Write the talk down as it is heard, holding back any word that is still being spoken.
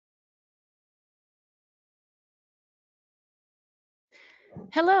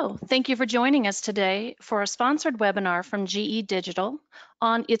Hello, thank you for joining us today for a sponsored webinar from GE Digital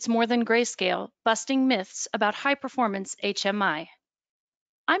on It's More Than Grayscale, Busting Myths About High Performance HMI.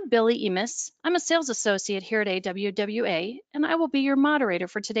 I'm Billy Emis. I'm a sales associate here at AWWA, and I will be your moderator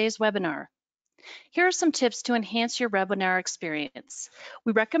for today's webinar. Here are some tips to enhance your webinar experience.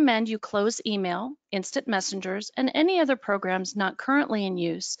 We recommend you close email, instant messengers, and any other programs not currently in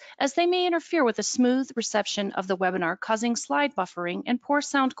use, as they may interfere with a smooth reception of the webinar, causing slide buffering and poor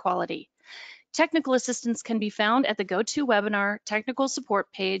sound quality. Technical assistance can be found at the GoToWebinar technical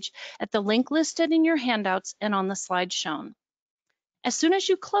support page at the link listed in your handouts and on the slide shown. As soon as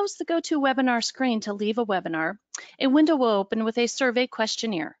you close the GoToWebinar screen to leave a webinar, a window will open with a survey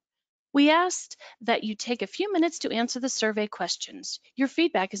questionnaire. We asked that you take a few minutes to answer the survey questions. Your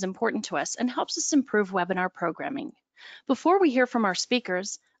feedback is important to us and helps us improve webinar programming. Before we hear from our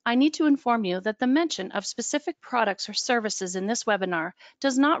speakers, I need to inform you that the mention of specific products or services in this webinar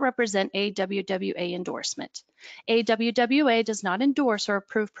does not represent AWWA endorsement. AWWA does not endorse or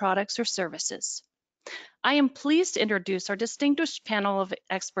approve products or services. I am pleased to introduce our distinguished panel of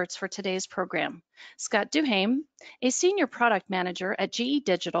experts for today's program. Scott Duhame, a Senior Product Manager at GE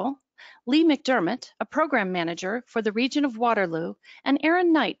Digital, Lee McDermott, a Program Manager for the Region of Waterloo, and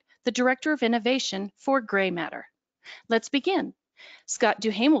Aaron Knight, the Director of Innovation for GrayMatter. Let's begin. Scott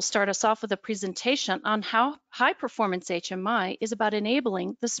Duhame will start us off with a presentation on how High Performance HMI is about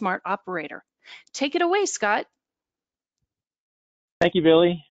enabling the smart operator. Take it away, Scott. Thank you,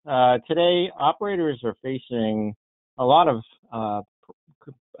 Billy. Today, operators are facing a lot of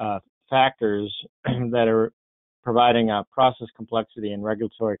factors that are providing process complexity and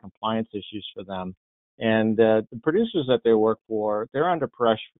regulatory compliance issues for them. And the producers that they work for, they're under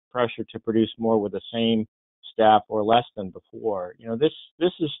pressure to produce more with the same staff or less than before.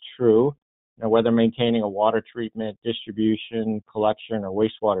 This is true, whether maintaining a water treatment, distribution, collection, or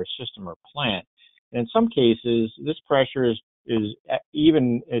wastewater system or plant. And in some cases, this pressure is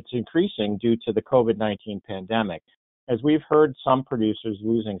it's increasing due to the COVID-19 pandemic, as we've heard some producers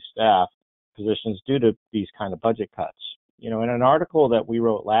losing staff positions due to these kind of budget cuts. In an article that we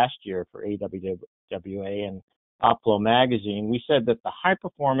wrote last year for AWWA and AWWA magazine, we said that the high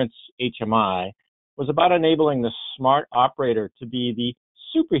performance HMI was about enabling the smart operator to be the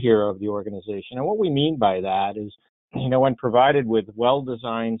superhero of the organization. And what we mean by that is, when provided with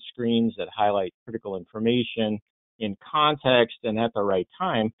well-designed screens that highlight critical information in context and at the right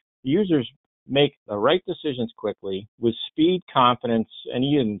time, the users make the right decisions quickly with speed, confidence, and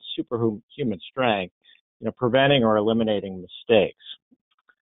even superhuman strength, preventing or eliminating mistakes.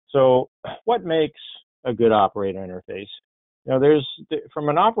 So what makes a good operator interface? From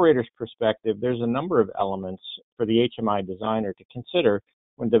an operator's perspective, there's a number of elements for the HMI designer to consider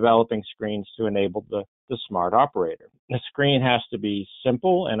when developing screens to enable the smart operator. The screen has to be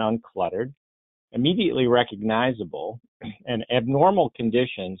simple and uncluttered, immediately recognizable, and abnormal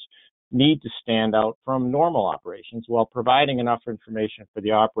conditions need to stand out from normal operations while providing enough information for the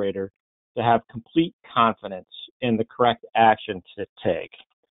operator to have complete confidence in the correct action to take.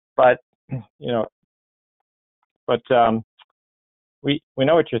 But we know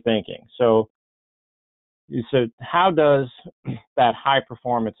what you're thinking. So you said, how does that high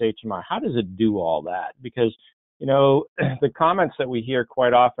performance HMI, how does it do all that? Because the comments that we hear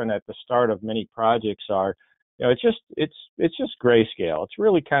quite often at the start of many projects are, it's just grayscale. It's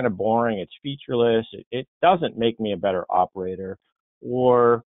really kind of boring. It's featureless. It doesn't make me a better operator,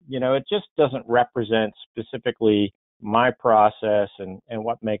 or it just doesn't represent specifically my process and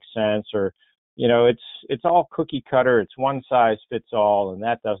what makes sense, or it's all cookie cutter. It's one size fits all, and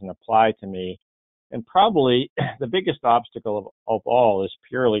that doesn't apply to me. And probably the biggest obstacle of all is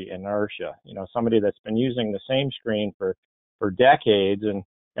purely inertia. Somebody that's been using the same screen for decades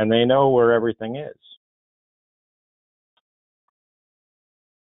and they know where everything is.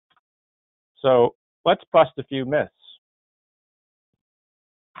 So let's bust a few myths.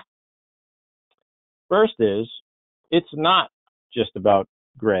 First is, it's not just about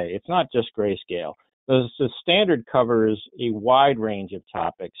gray. It's not just grayscale. The standard covers a wide range of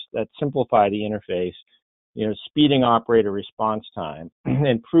topics that simplify the interface, speeding operator response time,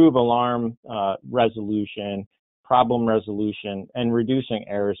 improve alarm resolution, problem resolution, and reducing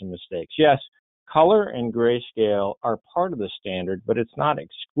errors and mistakes. Yes, color and grayscale are part of the standard, but it's not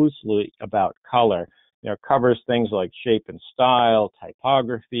exclusively about color. It covers things like shape and style,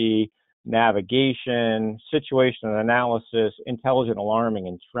 typography, navigation, situation analysis, intelligent alarming,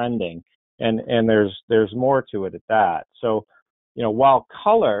 and trending. And there's more to it at that. So, while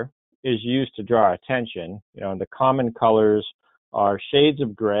color is used to draw attention, the common colors are shades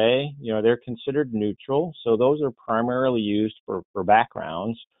of gray. They're considered neutral, so those are primarily used for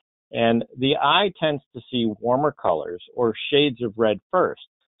backgrounds. And the eye tends to see warmer colors or shades of red first.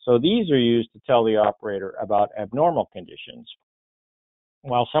 So these are used to tell the operator about abnormal conditions,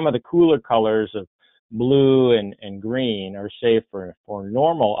 while some of the cooler colors of blue and green are safe for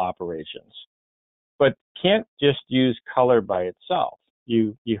normal operations. But can't just use color by itself.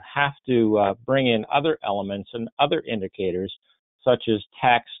 You have to bring in other elements and other indicators, such as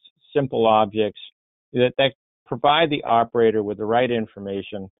text, simple objects, that provide the operator with the right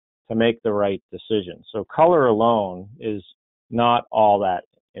information to make the right decision. So color alone is not all that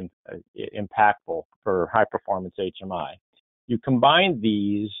impactful for high performance HMI. You combine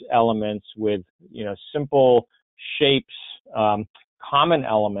these elements with simple shapes, common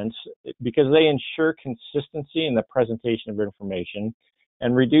elements, because they ensure consistency in the presentation of information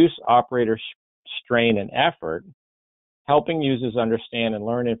and reduce operator strain and effort, helping users understand and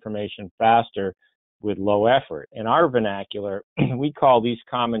learn information faster with low effort. In our vernacular, we call these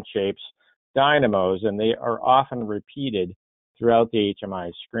common shapes dynamos, and they are often repeated throughout the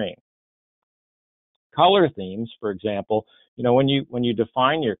HMI screen. Color themes, for example, when you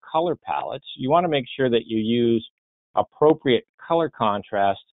define your color palettes, you want to make sure that you use appropriate color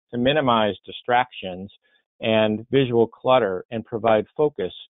contrast to minimize distractions and visual clutter and provide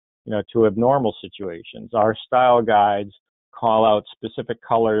focus, to abnormal situations. Our style guides call out specific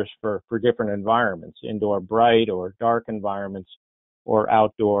colors for different environments, indoor bright or dark environments, or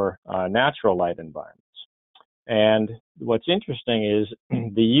outdoor natural light environments. And what's interesting is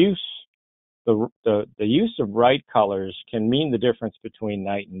the use of bright colors can mean the difference between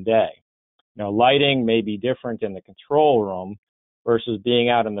night and day. Lighting may be different in the control room versus being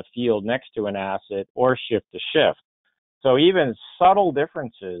out in the field next to an asset or shift to shift. So even subtle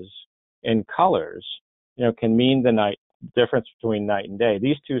differences in colors, can mean the difference between night and day.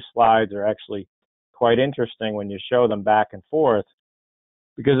 These two slides are actually quite interesting when you show them back and forth,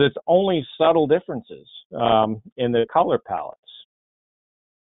 because it's only subtle differences in the color palettes.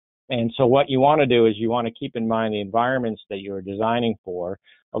 And so what you want to do is you want to keep in mind the environments that you're designing for.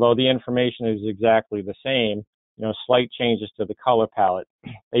 Although the information is exactly the same, slight changes to the color palette,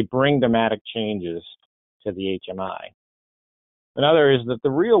 they bring dramatic changes to the HMI. Another is that the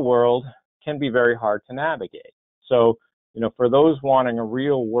real world can be very hard to navigate. So, for those wanting a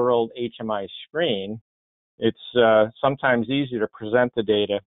real world HMI screen, it's sometimes easier to present the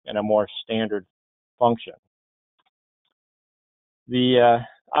data in a more standard function. The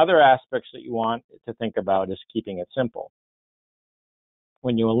other aspects that you want to think about is keeping it simple.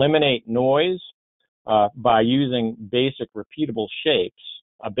 When you eliminate noise by using basic repeatable shapes,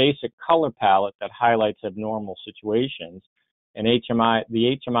 a basic color palette that highlights abnormal situations, and the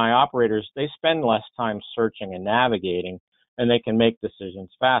HMI operators, they spend less time searching and navigating, and they can make decisions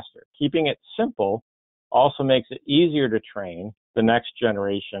faster. Keeping it simple also makes it easier to train the next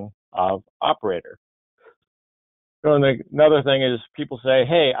generation of operator. So another thing is people say,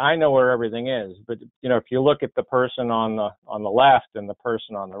 hey, I know where everything is. But, if you look at the person on the left and the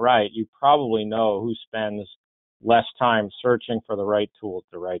person on the right, you probably know who spends less time searching for the right tool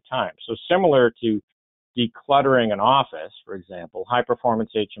at the right time. So similar to decluttering an office, for example, High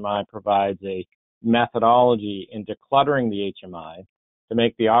Performance HMI provides a methodology in decluttering the HMI to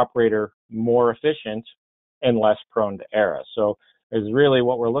make the operator more efficient and less prone to error. So is really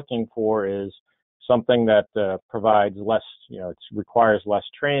what we're looking for is something that provides less, it requires less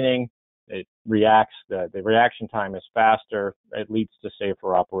training. It reacts, the reaction time is faster. It leads to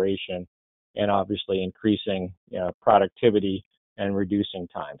safer operation and obviously increasing productivity and reducing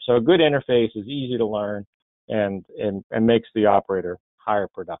time. So a good interface is easy to learn and makes the operator higher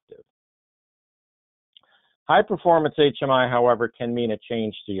productive. High performance HMI, however, can mean a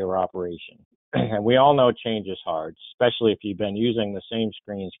change to your operation. And we all know change is hard, especially if you've been using the same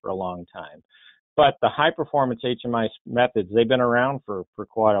screens for a long time. But the high performance HMI methods, they've been around for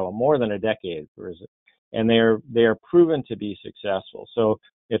quite a while, more than a decade, and they are proven to be successful. So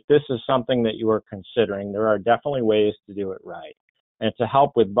if this is something that you are considering, there are definitely ways to do it right. And to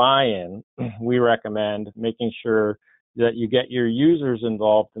help with buy-in, we recommend making sure that you get your users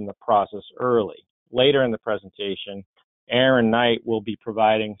involved in the process early. Later in the presentation, Aaron Knight will be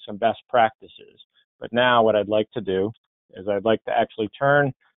providing some best practices. But now what I'd like to do is I'd like to actually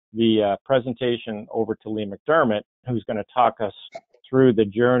turn the presentation over to Lee McDermott, who's going to talk us through the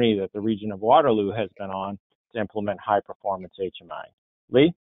journey that the Region of Waterloo has been on to implement high performance HMI.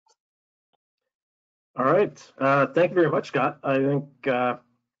 Lee? All right. Thank you very much, Scott. I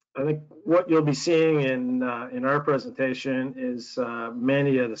think what you'll be seeing in our presentation is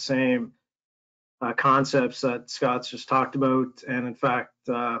many of the same concepts that Scott's just talked about, and in fact,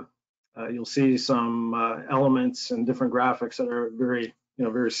 you'll see some elements and different graphics that are very,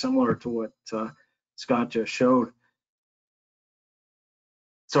 very similar to what Scott just showed.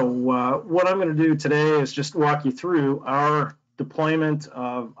 So what I'm going to do today is just walk you through our deployment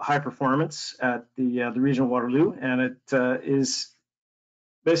of high performance at the Region of Waterloo, and it is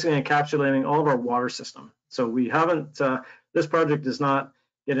basically encapsulating all of our water system. So we haven't, this project does not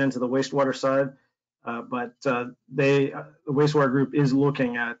get into the wastewater side, but the wastewater group is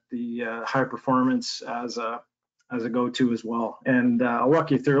looking at the high performance as a go-to as well. And I'll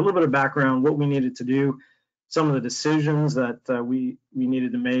walk you through a little bit of background, what we needed to do, some of the decisions that we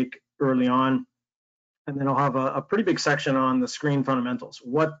needed to make early on. And then I'll have a pretty big section on the screen fundamentals.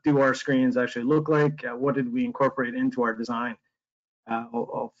 What do our screens actually look like? What did we incorporate into our design?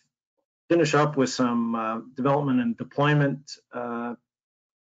 I'll finish up with some development and deployment,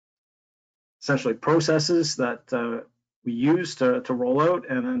 essentially processes that we use to roll out,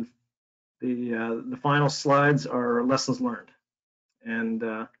 and then the final slides are lessons learned. And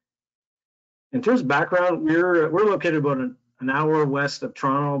in terms of background, we're located about an hour west of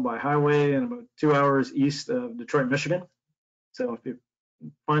Toronto by highway and about 2 hours east of Detroit, Michigan. So if you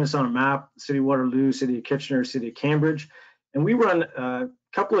find us on a map, City of Waterloo, City of Kitchener, City of Cambridge, and we run a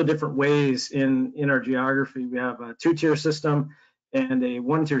couple of different ways in our geography. We have a two-tier system and a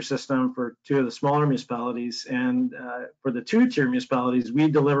one-tier system for two of the smaller municipalities. And for the two-tier municipalities, we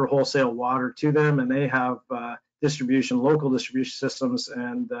deliver wholesale water to them, and they have local distribution systems,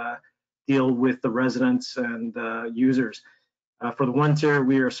 and deal with the residents and users. For the one-tier,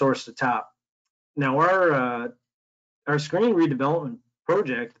 we are source to tap. Now, our screen redevelopment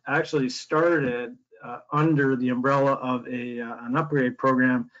project actually started under the umbrella of an upgrade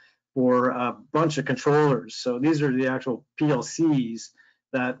program for a bunch of controllers. So these are the actual PLCs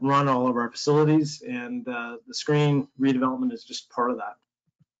that run all of our facilities, and the screen redevelopment is just part of that.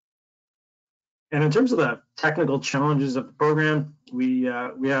 And in terms of the technical challenges of the program, we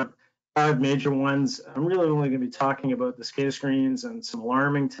have 5 major ones. I'm really only going to be talking about the SCADA screens and some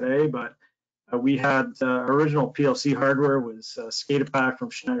alarming today, but we had original PLC hardware was SCADA pack from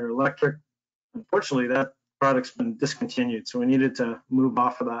Schneider Electric. Unfortunately, that product's been discontinued, so we needed to move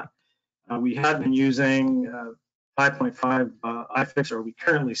off of that. We had been using 5.5 iFix, or we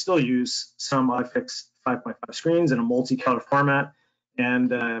currently still use some iFix 5.5 screens in a multi-color format, and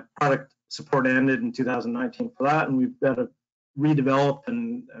product support ended in 2019 for that, and we've got to redevelop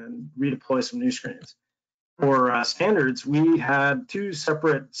and redeploy some new screens. For standards, we had 2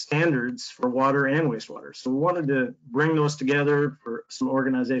 separate standards for water and wastewater, so we wanted to bring those together for some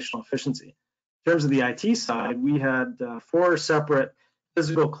organizational efficiency. In terms of the IT side, we had 4 separate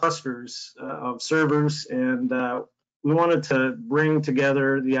physical clusters of servers, and we wanted to bring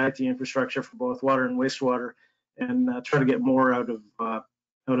together the IT infrastructure for both water and wastewater, and try to get more out of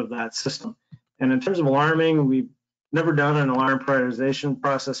that system. And in terms of alarming, we've never done an alarm prioritization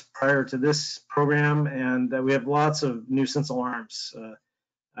process prior to this program, and we have lots of nuisance alarms,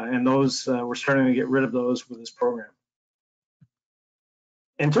 and those we're starting to get rid of those with this program.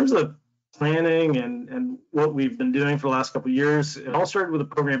 In terms of planning and what we've been doing for the last couple of years, it all started with a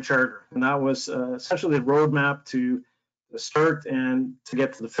program charter, and that was essentially the roadmap to start and to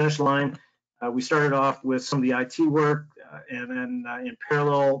get to the finish line. We started off with some of the IT work, and then in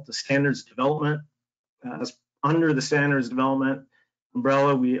parallel, the standards development. Under the standards development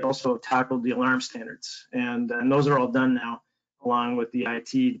umbrella, we also tackled the alarm standards, and those are all done now, along with the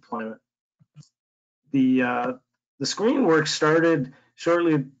IT deployment. The screen work started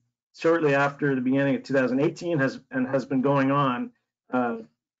shortly after the beginning of 2018, has been going on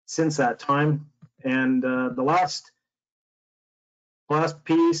since that time. And the last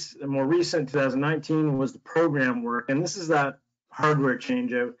piece, the more recent, 2019, was the program work, and this is that hardware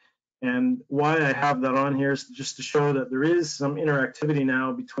changeout. And why I have that on here is just to show that there is some interactivity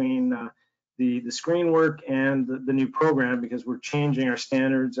now between the screen work and the new program, because we're changing our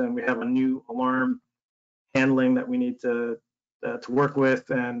standards and we have a new alarm handling that we need to work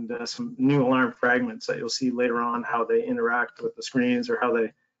with, and some new alarm fragments that you'll see later on, how they interact with the screens, or how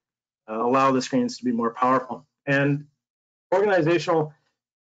they allow the screens to be more powerful. And organizational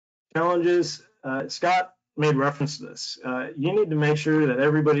challenges, Scott made reference to this. You need to make sure that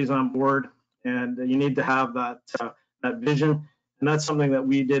everybody's on board, and you need to have that vision, and that's something that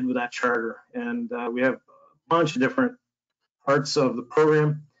we did with that charter. And we have a bunch of different parts of the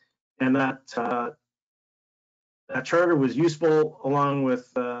program, and that charter was useful, along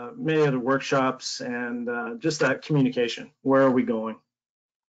with many other workshops, and just that communication. Where are we going?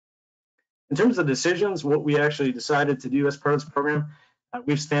 In terms of decisions, what we actually decided to do as part of this program,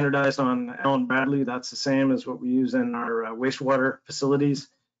 We've standardized on Allen Bradley. That's the same as what we use in our wastewater facilities.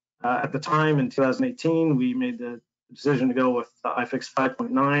 At the time, in 2018, we made the decision to go with iFix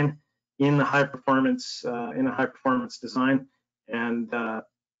 5.9 in the high performance design, and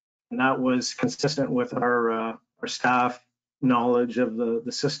that was consistent with our staff knowledge of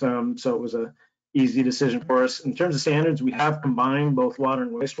the system. So it was a easy decision for us. In terms of standards, we have combined both water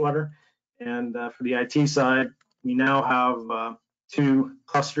and wastewater, and for the IT side, we now have 2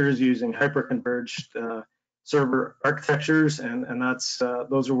 clusters using hyper-converged server architectures, and that's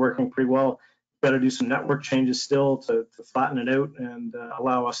those are working pretty well. Got to do some network changes still to flatten it out and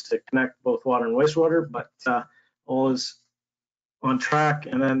allow us to connect both water and wastewater, but all is on track.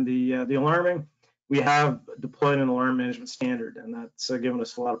 And then the alarming, we have deployed an alarm management standard, and that's given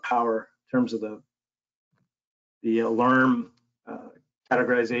us a lot of power in terms of the alarm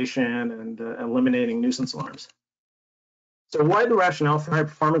categorization and eliminating nuisance alarms. So why the rationale for high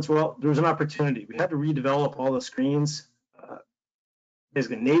performance? Well, there was an opportunity. We had to redevelop all the screens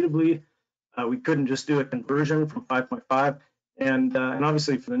basically natively. We couldn't just do a conversion from 5.5, and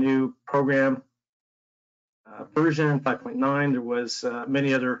obviously for the new program version 5.9, there was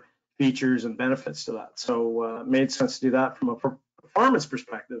many other features and benefits to that. So it made sense to do that from a performance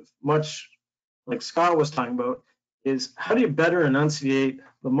perspective. Much like Scott was talking about, is how do you better enunciate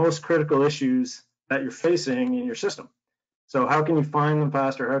the most critical issues that you're facing in your system? So how can you find them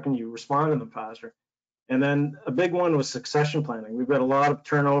faster? How can you respond to them faster? And then a big one was succession planning. We've got a lot of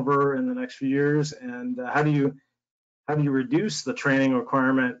turnover in the next few years, and how do you reduce the training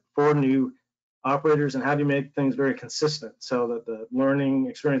requirement for new operators, and how do you make things very consistent so that the learning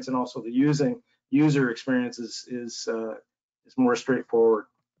experience and also the user experience is more straightforward?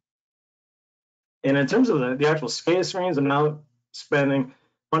 And in terms of the actual SCADA screens, I'm now spending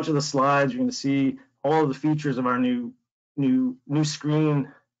a bunch of the slides. You're going to see all of the features of our new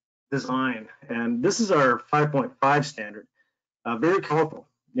screen design, and this is our 5.5 standard. Very colorful.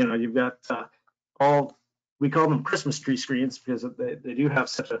 You know, you've got we call them Christmas tree screens because they do have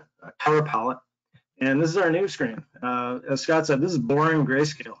such a color palette. And this is our new screen. As Scott said, this is boring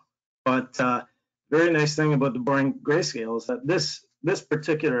grayscale, but very nice thing about the boring grayscale is that this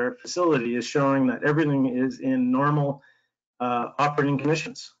particular facility is showing that everything is in normal operating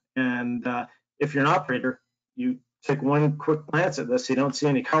conditions. And if you're an operator, you take one quick glance at this, you don't see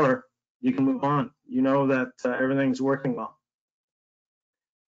any color, you can move on. You know that everything's working well.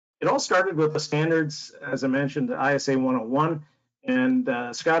 It all started with the standards, as I mentioned, the ISA 101,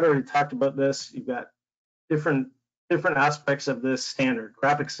 and Scott already talked about this. You've got different aspects of this standard: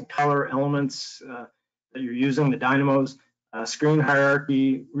 graphics and color elements that you're using, the dynamos, screen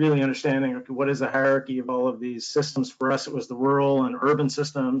hierarchy, really understanding, okay, what is the hierarchy of all of these systems. For us, it was the rural and urban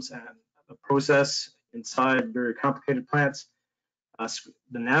systems and the process inside very complicated plants,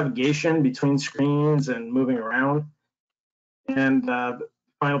 the navigation between screens and moving around, and the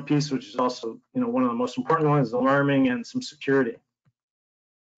final piece, which is also one of the most important ones, is alarming and some security.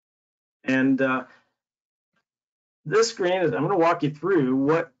 And this screen is, I'm going to walk you through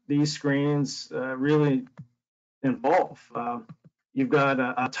what these screens really involve. You've got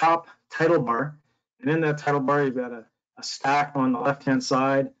a top title bar, and in that title bar, you've got a stack on the left-hand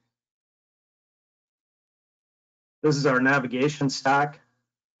side. This is our navigation stack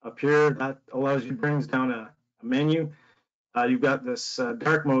up here. That allows you, brings down a menu. You've got this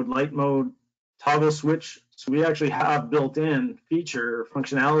dark mode, light mode toggle switch. So we actually have built-in feature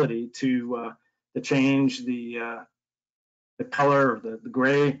functionality to change the color, or the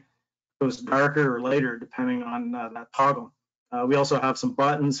gray goes darker or lighter depending on that toggle. We also have some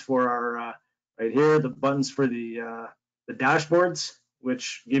buttons for our right here, the buttons for the dashboards,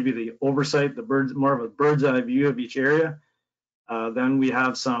 which give you the oversight, more of a bird's eye view of each area. Then we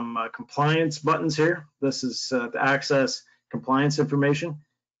have some compliance buttons here. This is to access compliance information.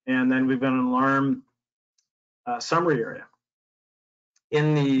 And then we've got an alarm summary area.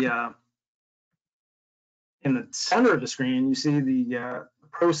 In the center of the screen, you see the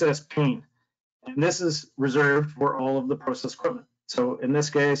process pane, and this is reserved for all of the process equipment. So in this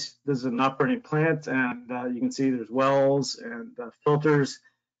case, this is an operating plant, and you can see there's wells and filters,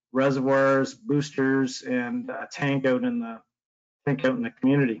 reservoirs, boosters, and a tank out in the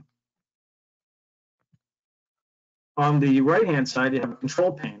community. On the right-hand side, you have a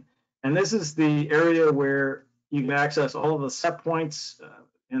control pane, and this is the area where you can access all of the set points.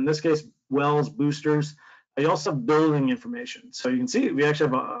 In this case, wells, boosters. You also have building information. So you can see we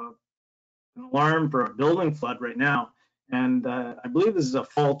actually have an alarm for a building flood right now, and I believe this is a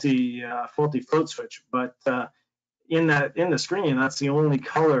faulty float switch. But in the screen, that's the only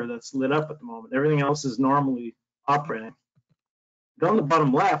color that's lit up at the moment. Everything else is normally operating. But on the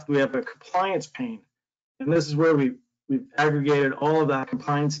bottom left, we have a compliance pane. And this is where we've aggregated all of that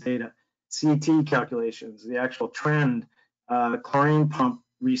compliance data, CT calculations, the actual trend, chlorine pump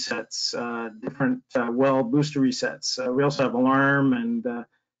resets, different well booster resets. We also have alarm and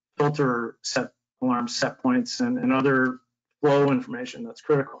filter set alarm set points and other flow information that's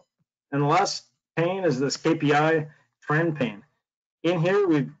critical. And the last pane is this KPI trend pane. In here,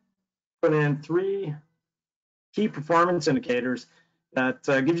 we've put in 3 key performance indicators that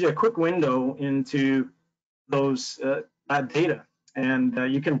gives you a quick window into those that data.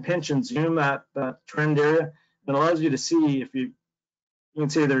 And you can pinch and zoom that trend area. It allows you to see if you can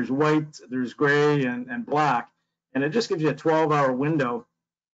see there's white, there's gray, and black. And it just gives you a 12-hour window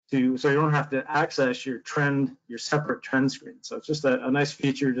so you don't have to access your separate trend screen. So it's just a nice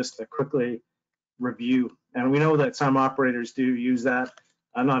feature just to quickly review. And we know that some operators do use that.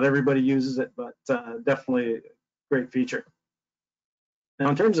 Not everybody uses it, but definitely a great feature. Now,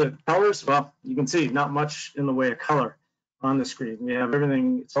 in terms of colors, well, you can see not much in the way of color on the screen. We have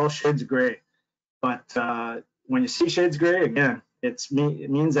everything, it's all shades of gray. But when you see shades of gray, again, it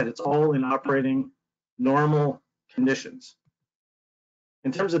means that it's all in operating normal conditions.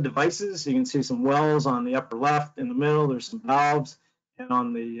 In terms of devices, you can see some wells on the upper left. In the middle, there's some valves. And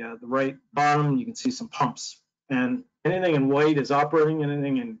on the right bottom, you can see some pumps. And anything in white is operating,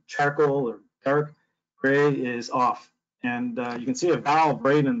 anything in charcoal or dark gray is off. And you can see a valve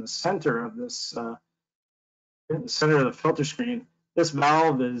right in the center of this, in the center of the filter screen. This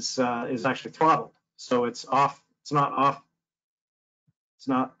valve is actually throttled, so it's off. It's not off. It's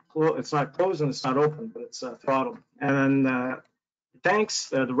not closed and it's not open, but it's throttled. And then tanks,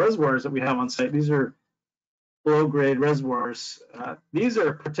 the reservoirs that we have on site, these are low-grade reservoirs. These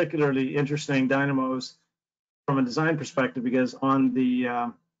are particularly interesting dynamos from a design perspective because on the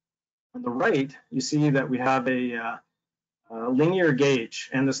right, you see that we have a linear gauge,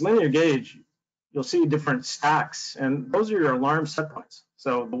 and this linear gauge, you'll see different stacks, and those are your alarm set points.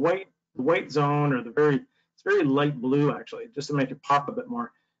 So the white zone, or it's very light blue actually, just to make it pop a bit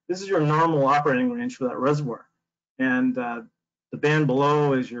more. This is your normal operating range for that reservoir, and the band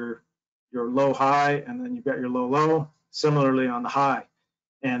below is your low high, and then you've got your low low. Similarly on the high,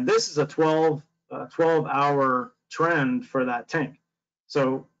 and this is a 12-hour trend for that tank.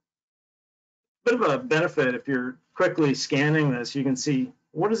 So a bit of a benefit if you're quickly scanning this, you can see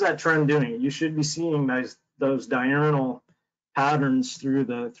what is that trend doing. You should be seeing those diurnal patterns through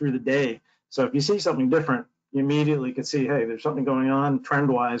the day. So if you see something different, you immediately can see, hey, there's something going on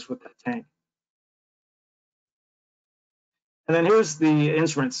trend-wise with that tank. And then here's the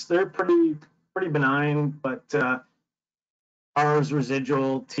instruments. They're pretty benign, but R is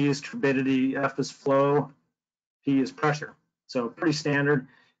residual, T is turbidity, F is flow, P is pressure. So pretty standard.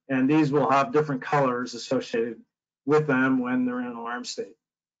 And these will have different colors associated with them when they're in an alarm state.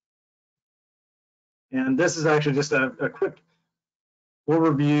 And this is actually just a quick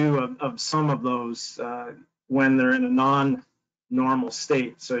overview of some of those when they're in a non-normal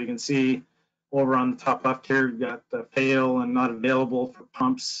state. So you can see over on the top left here, you've got fail and not available for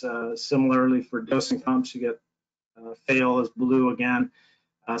pumps. Similarly for dosing pumps, you get fail is blue again.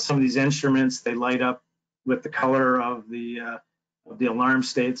 Some of these instruments, they light up with the color of the alarm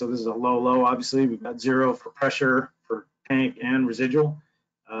state. So this is a low, obviously. We've got 0 for pressure, for tank, and residual.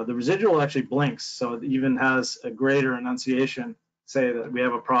 The residual actually blinks, so it even has a greater enunciation, say that we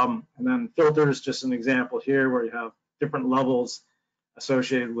have a problem. And then filters, just an example here where you have different levels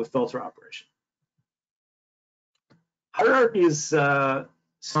associated with filter operation. Hierarchy is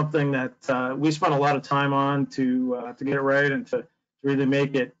something that we spent a lot of time on to get it right and to really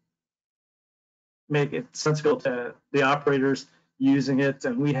make it sensible to the operators using it.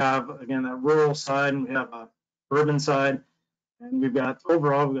 And we have, again, a rural side and we have a urban side. And we've got 4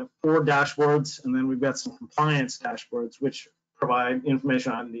 dashboards, and then we've got some compliance dashboards, which provide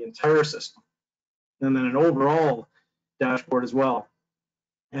information on the entire system. And then an overall dashboard as well.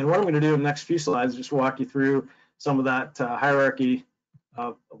 And what I'm going to do in the next few slides is just walk you through some of that hierarchy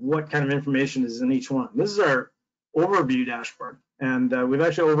of what kind of information is in each one. This is our overview dashboard, and we've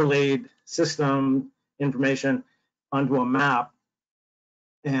actually overlaid system information onto a map.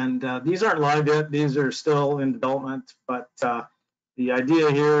 And these aren't live yet, these are still in development, but the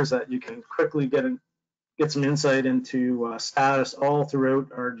idea here is that you can quickly get some insight into status all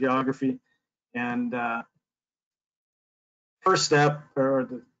throughout our geography. And first step, or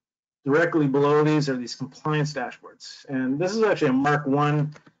directly below these, are these compliance dashboards. And this is actually a Mark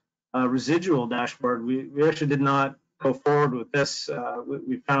 1 residual dashboard. We actually did not go forward with this.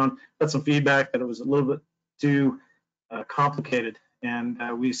 We got some feedback that it was a little bit too complicated. And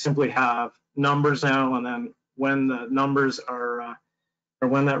we simply have numbers now, and then when the numbers are or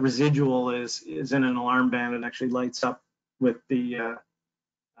when that residual is in an alarm band, it actually lights up with the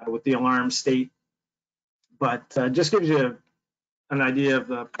alarm state. But just gives you an idea of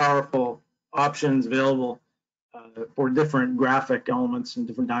the powerful options available for different graphic elements and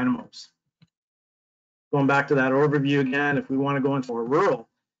different dynamos. Going back to that overview again, if we want to go into a rural,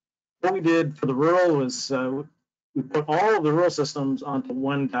 what we did for the rural was we put all of the rural systems onto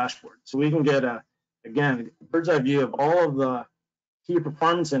one dashboard. So we can get again, a bird's eye view of all of the key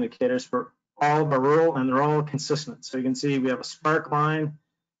performance indicators for all of our rural, and they're all consistent. So you can see we have a spark line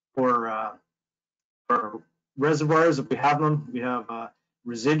for reservoirs if we have them. We have a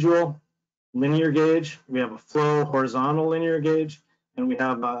residual linear gauge. We have a flow horizontal linear gauge, and we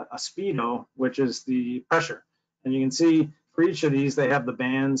have a speedo, which is the pressure. And you can see for each of these, they have the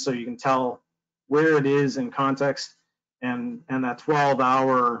bands, so you can tell where it is in context, and that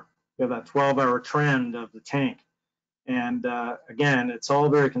 12-hour, we have that 12-hour trend of the tank. And again, it's all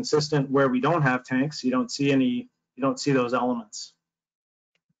very consistent. Where we don't have tanks, you don't see those elements.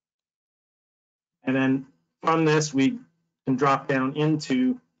 And then from this, we can drop down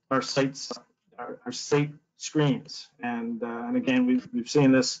into our sites, our site screens. And again, we've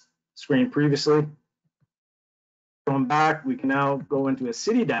seen this screen previously. Going back, we can now go into a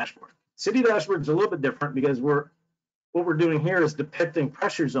city dashboard. City dashboard is a little bit different because what we're doing here is depicting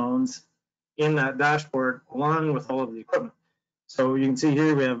pressure zones in that dashboard along with all of the equipment. So you can see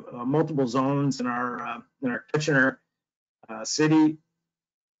here we have multiple zones in our Kitchener city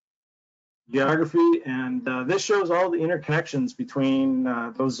geography, and this shows all the interconnections between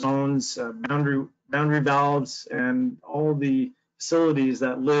those zones, boundary valves, and all the facilities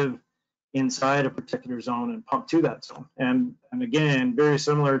that live inside a particular zone and pump to that zone. And again, very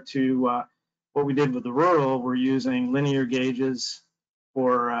similar to what we did with the rural, we're using linear gauges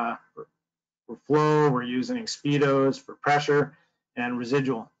for flow, we're using speedos for pressure and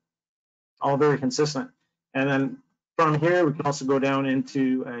residual, all very consistent. And then from here, we can also go down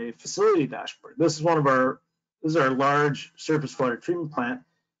into a facility dashboard. This is our large surface water treatment plant,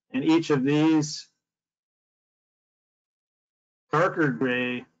 and each of these darker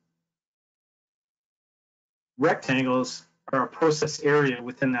gray rectangles are a process area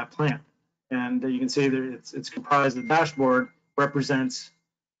within that plant. And you can see that it's comprised, the dashboard represents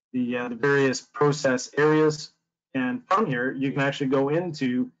the various process areas. And from here, you can actually go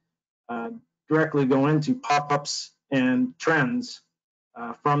into, directly go into pop-ups and trends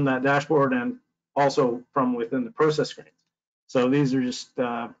from that dashboard, and also from within the process screens. So these are just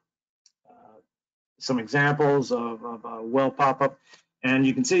some examples of a well pop-up. And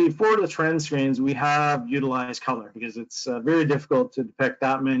you can see for the trend screens, we have utilized color because it's very difficult to depict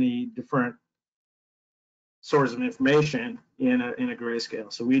that many different sources of information in a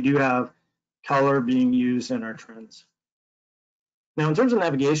grayscale. So we do have color being used in our trends. Now, in terms of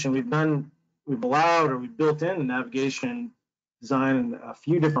navigation, we've built in navigation design in a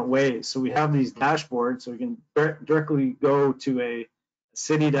few different ways. So we have these dashboards, so we can directly go to a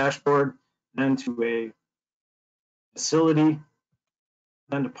city dashboard, then to a facility,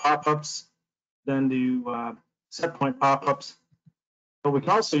 then to pop-ups, then to set point pop-ups. But we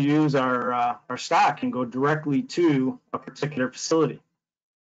can also use our stack and go directly to a particular facility.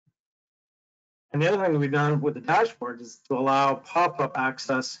 And the other thing that we've done with the dashboard is to allow pop-up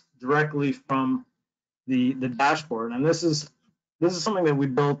access directly from the dashboard. And this is something that we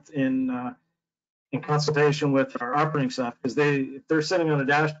built in consultation with our operating staff, because if they're sitting on a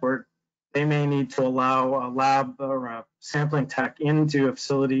dashboard, they may need to allow a lab or a sampling tech into a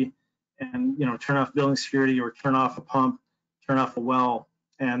facility and turn off building security or turn off a pump, turn off a well.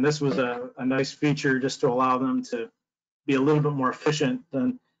 And this was a nice feature just to allow them to be a little bit more efficient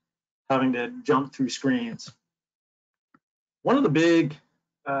than having to jump through screens. One of the big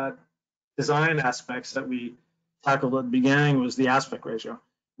design aspects that we tackled at the beginning was the aspect ratio.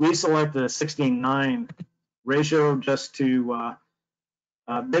 We selected a 16:9 ratio just to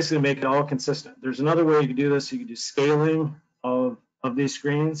basically make it all consistent. There's another way you could do this. You could do scaling of these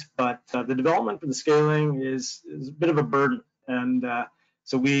screens, but the development for the scaling is a bit of a burden. And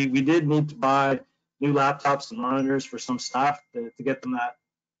so we did need to buy new laptops and monitors for some staff to get them that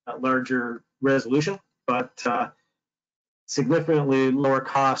larger resolution, but significantly lower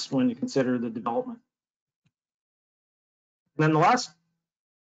cost when you consider the development. And then the last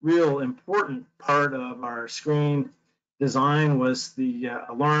real important part of our screen design was the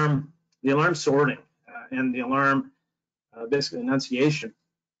alarm sorting and the alarm basically enunciation.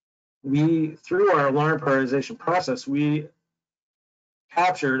 Through our alarm prioritization process, we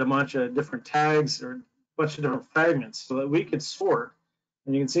captured a bunch of different tags or a bunch of different fragments so that we could sort.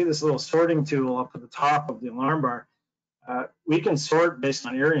 And you can see this little sorting tool up at the top of the alarm bar. We can sort based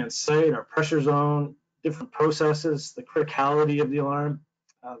on area and site, our pressure zone, different processes, the criticality of the alarm,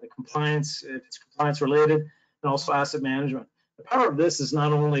 the compliance, if it's compliance related, and also asset management. The power of this is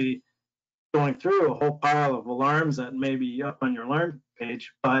not only going through a whole pile of alarms that may be up on your alarm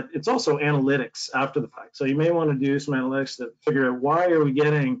page, but it's also analytics after the fact. So you may want to do some analytics to figure out why are we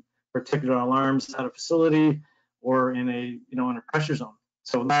getting particular alarms at a facility or in a in a pressure zone.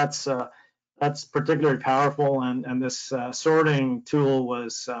 So that's particularly powerful, and this sorting tool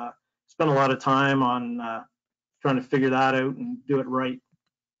was spent a lot of time on trying to figure that out and do it right.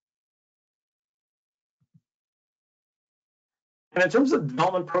 And in terms of the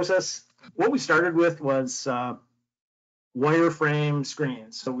development process, what we started with was wireframe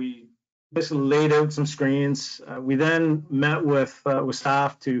screens. So we basically laid out some screens. We then met with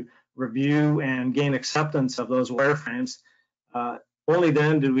staff to review and gain acceptance of those wireframes. Only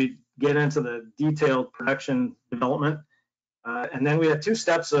then did we get into the detailed production development. And then we had two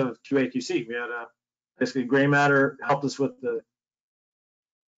steps of QA/QC. We had basically GrayMatter helped us with the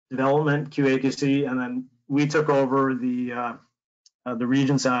development QA/QC, and then we took over the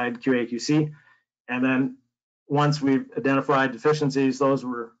region side QA/QC. And then once we've identified deficiencies, those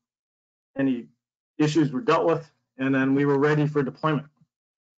were any issues were dealt with, and then we were ready for deployment.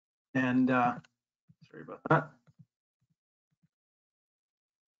 And sorry about that.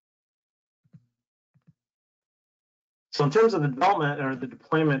 So in terms of the development or the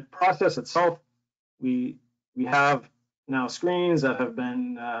deployment process itself, we have now screens that have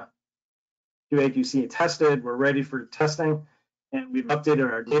been QA/QC tested. We're ready for testing, and we've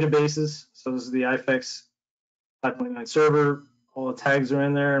updated our databases. So this is the IFX 5.9 server. All the tags are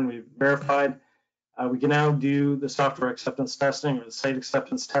in there, and we've verified. We can now do the software acceptance testing or the site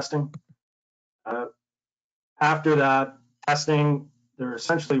acceptance testing. After that testing, they're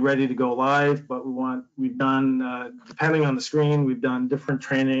essentially ready to go live, but we've done, depending on the screen, we've done different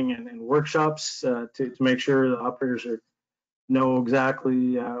training and workshops to make sure the operators know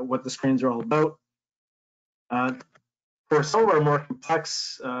exactly what the screens are all about. For some of our more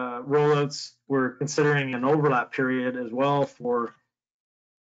complex rollouts, we're considering an overlap period as well for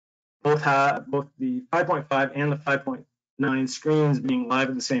both the 5.5 and the 5.9 screens being live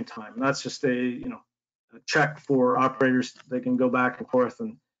at the same time. And that's just a check for operators. They can go back and forth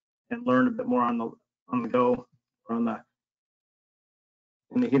and learn a bit more on the go or in the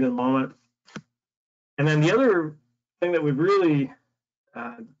heat of the moment. And then the other thing that we've really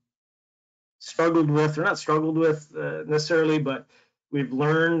struggled with, or not struggled with necessarily, but we've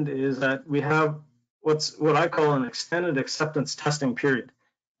learned is that we have what I call an extended acceptance testing period.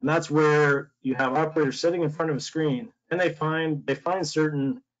 And that's where you have operators sitting in front of a screen and they find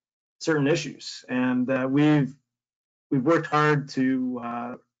certain issues. And we've worked hard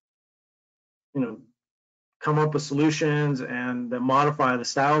to come up with solutions and modify the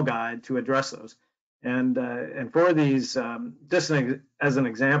style guide to address those. And for these, just as an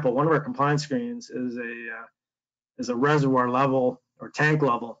example, one of our compliance screens is a reservoir level or tank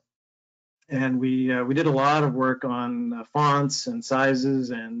level, and we did a lot of work on fonts and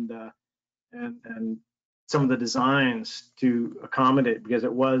sizes and some of the designs to accommodate, because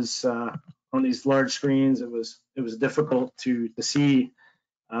it was on these large screens, it was difficult to see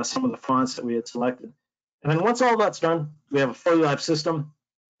some of the fonts that we had selected. And then once all that's done, we have a fully live system,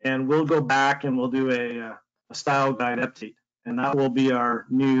 and we'll go back and we'll do a style guide update, and that will be our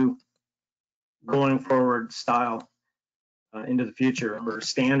new going forward style into the future, or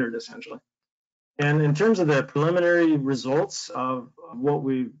standard essentially. And in terms of the preliminary results of what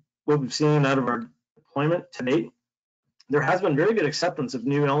we've seen out of our deployment to date, there has been very good acceptance of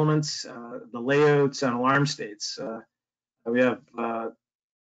new elements, the layouts and alarm states. We have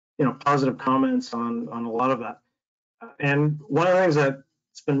positive comments on a lot of that. And one of the things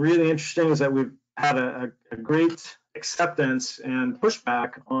that's been really interesting is that we've had a great acceptance and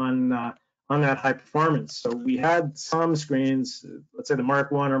pushback on that high performance. So we had some screens, let's say the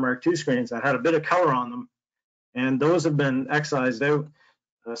Mark 1 or Mark 2 screens, that had a bit of color on them, and those have been excised out.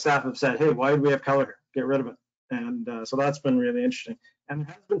 Staff have said, hey, why do we have color? Get rid of it. And so that's been really interesting. And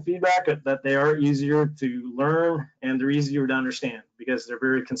there has been feedback that they are easier to learn and they're easier to understand because they're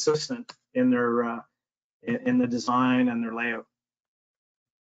very consistent in their in the design and their layout.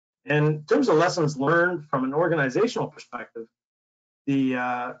 And in terms of lessons learned from an organizational perspective, the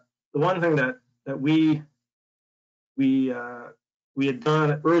one thing that we had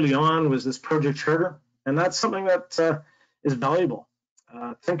done early on was this project charter, and that's something that is valuable.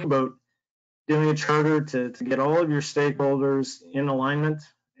 Think about doing a charter to get all of your stakeholders in alignment,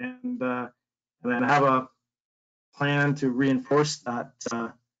 and then have a plan to reinforce that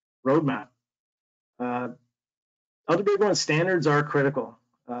roadmap. Other big one, standards are critical.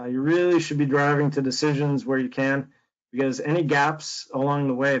 You really should be driving to decisions where you can, because any gaps along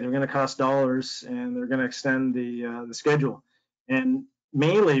the way, they're going to cost dollars and they're going to extend the schedule. And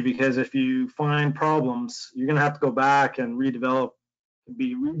mainly because if you find problems, you're going to have to go back and be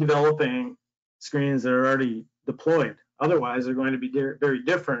redeveloping screens that are already deployed. Otherwise, they're going to be very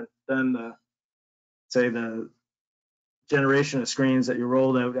different than say the generation of screens that you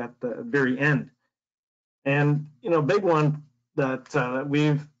rolled out at the very end. And big one that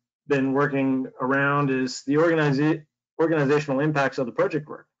we've been working around is the organizational impacts of the project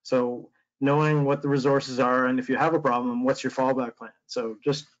work. So knowing what the resources are, and if you have a problem, what's your fallback plan? So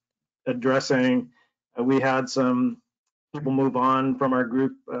just addressing, we had some people move on from our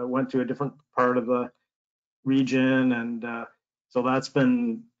group, went to a different part of the region, and so there's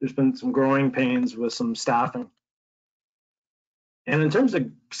been some growing pains with some staffing. And in terms of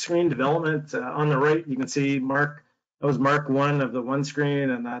screen development, on the right, you can see that was Mark 1 of the one screen,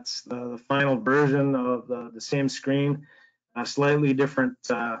 and that's the final version of the same screen, slightly different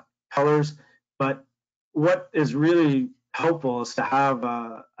colors. But what is really helpful is to have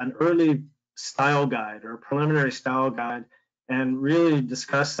an early style guide or a preliminary style guide and really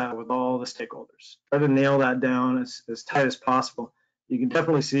discuss that with all the stakeholders. Try to nail that down as tight as possible. You can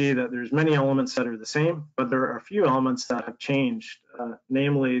definitely see that there's many elements that are the same, but there are a few elements that have changed.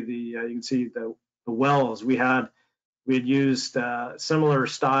 Namely, you can see the wells. We had used similar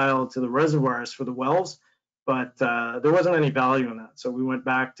style to the reservoirs for the wells, but there wasn't any value in that. So we went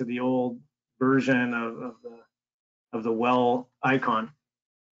back to the old version of the well icon.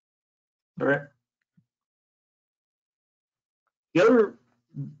 All right. The other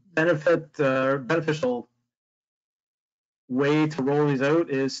beneficial way to roll these out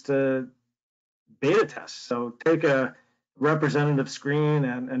is to beta test. So take a representative screen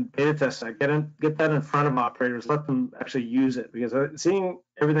and beta test that. Get that in front of operators. Let them actually use it, because seeing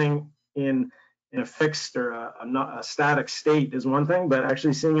everything in a fixed or a static state is one thing, but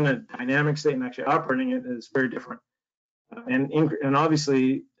actually seeing in a dynamic state and actually operating it is very different. And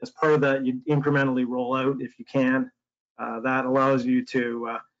obviously, as part of that, you incrementally roll out if you can. That allows you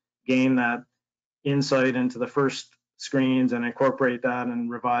to gain that insight into the first screens and incorporate that and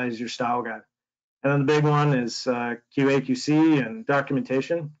revise your style guide. And then the big one is QA/QC and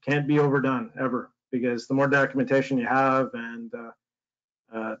documentation. Can't be overdone ever, because the more documentation you have and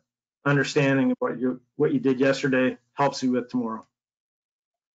understanding of what you did yesterday helps you with tomorrow.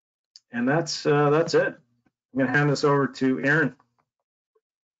 And that's it. I'm going to hand this over to Aaron.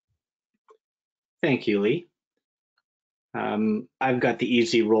 Thank you, Lee. I've got the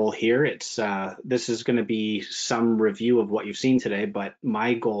easy role here. This is going to be some review of what you've seen today, but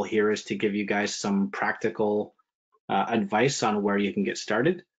my goal here is to give you guys some practical advice on where you can get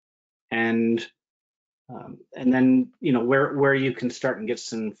started, and then where you can start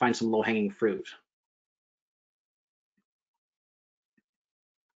and find some low-hanging fruit.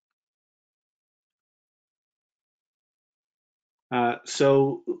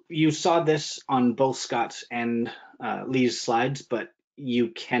 So you saw this on both Scott's and Lee's slides, but you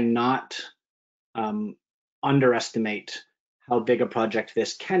cannot underestimate how big a project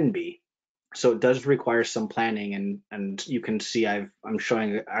this can be. So it does require some planning, and you can see I'm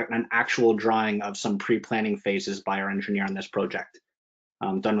showing an actual drawing of some pre-planning phases by our engineer on this project,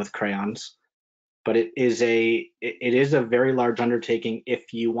 done with crayons. But it is a very large undertaking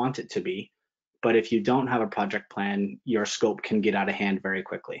if you want it to be. But if you don't have a project plan, your scope can get out of hand very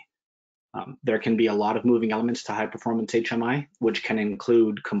quickly. There can be a lot of moving elements to high performance HMI, which can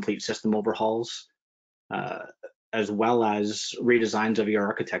include complete system overhauls, as well as redesigns of your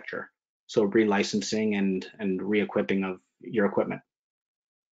architecture. So relicensing and re-equipping of your equipment.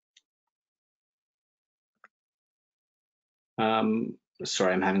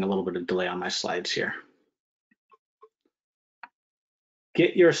 Sorry, I'm having a little bit of delay on my slides here.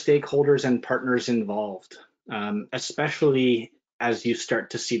 Get your stakeholders and partners involved, especially as you start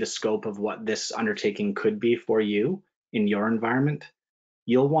to see the scope of what this undertaking could be for you in your environment.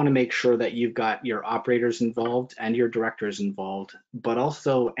 You'll want to make sure that you've got your operators involved and your directors involved, but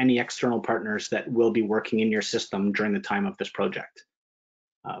also any external partners that will be working in your system during the time of this project.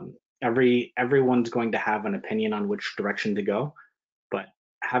 Everyone's going to have an opinion on which direction to go, but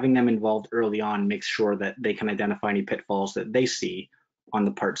having them involved early on makes sure that they can identify any pitfalls that they see on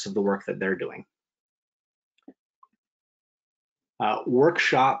the parts of the work that they're doing.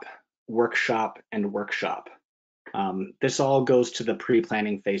 Workshop, and workshop. This all goes to the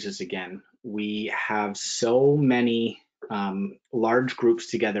pre-planning phases again. We have so many large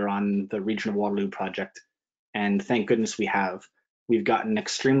groups together on the Region of Waterloo project, and thank goodness we have. We've gotten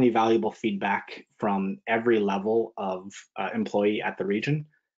extremely valuable feedback from every level of employee at the region,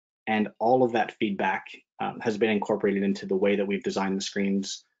 and all of that feedback has been incorporated into the way that we've designed the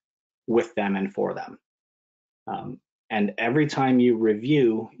screens with them and for them. And every time you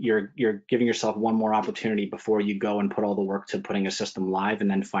review, you're giving yourself one more opportunity before you go and put all the work to putting a system live and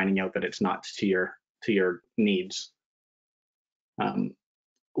then finding out that it's not to your needs.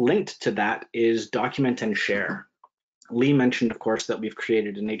 Linked to that is document and share. Lee mentioned, of course, that we've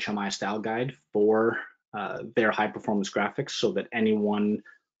created an HMI style guide for their high performance graphics so that anyone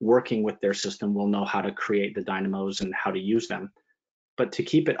working with their system will know how to create the dynamos and how to use them. But to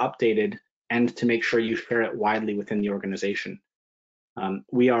keep it updated and to make sure you share it widely within the organization.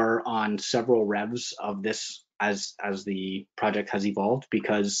 We are on several revs of this as the project has evolved,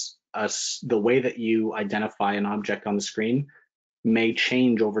 because the way that you identify an object on the screen may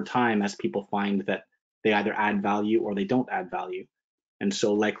change over time as people find that they either add value or they don't add value. And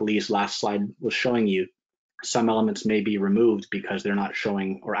so, like Lee's last slide was showing you, some elements may be removed because they're not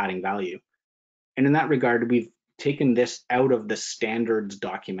showing or adding value. And in that regard, we've taken this out of the standards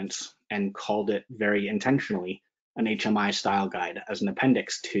documents and called it very intentionally an HMI style guide as an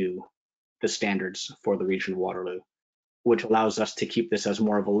appendix to the standards for the Region of Waterloo, which allows us to keep this as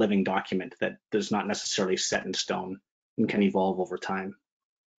more of a living document that does not necessarily set in stone and can evolve over time.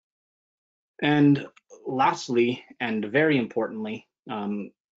 And lastly, and very importantly,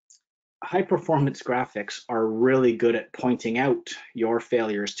 high performance graphics are really good at pointing out your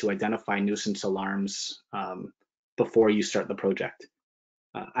failures to identify nuisance alarms before you start the project.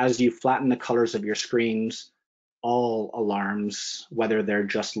 As you flatten the colors of your screens, all alarms, whether they're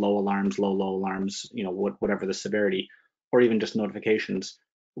just low alarms, low alarms, whatever the severity, or even just notifications,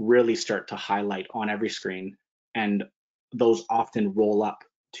 really start to highlight on every screen. And those often roll up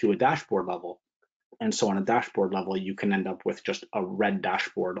to a dashboard level. And so on a dashboard level, you can end up with just a red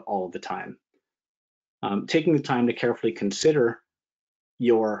dashboard all of the time. Taking the time to carefully consider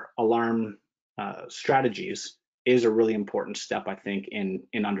your alarm strategies is a really important step, I think,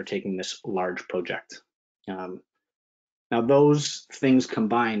 in undertaking this large project. Now, those things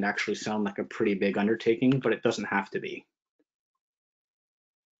combined actually sound like a pretty big undertaking, but it doesn't have to be.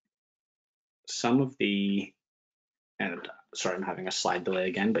 Some of the, and sorry, I'm having a slide delay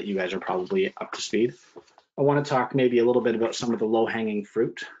again, but you guys are probably up to speed. I want to talk maybe a little bit about some of the low-hanging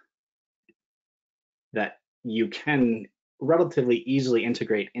fruit that you can relatively easily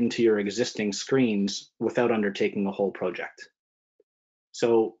integrate into your existing screens without undertaking the whole project.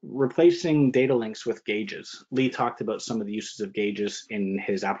 So replacing data links with gauges. Lee talked about some of the uses of gauges in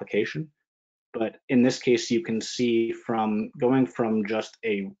his application, but in this case, you can see from going from just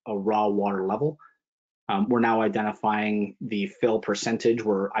a raw water level, we're now identifying the fill percentage,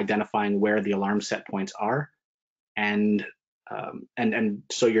 we're identifying where the alarm set points are, and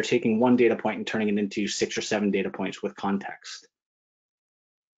so you're taking one data point and turning it into 6 or 7 data points with context.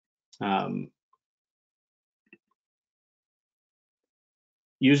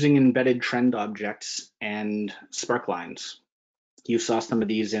 Using embedded trend objects and spark lines. You saw some of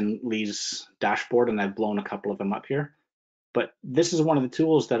these in Lee's dashboard, and I've blown a couple of them up here. But this is one of the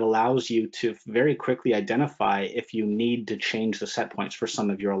tools that allows you to very quickly identify if you need to change the set points for some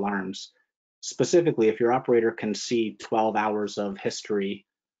of your alarms. Specifically, if your operator can see 12 hours of history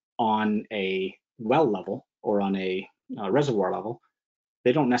on a well level or on a reservoir level,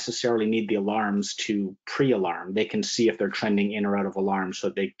 they don't necessarily need the alarms to pre-alarm. They can see if they're trending in or out of alarm, so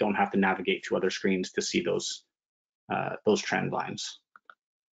they don't have to navigate to other screens to see those trend lines.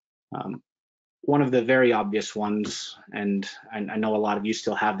 One of the very obvious ones, and I know a lot of you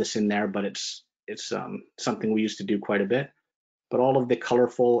still have this in there, but it's something we used to do quite a bit. But all of the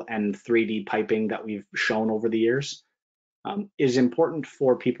colorful and 3D piping that we've shown over the years is important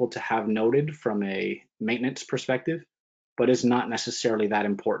for people to have noted from a maintenance perspective, but is not necessarily that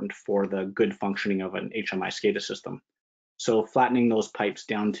important for the good functioning of an HMI SCADA system. So flattening those pipes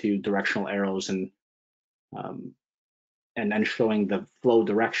down to directional arrows and showing the flow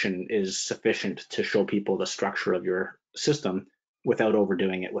direction is sufficient to show people the structure of your system without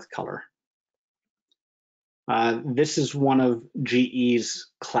overdoing it with color. This is one of GE's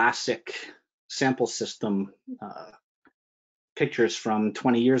classic sample system pictures from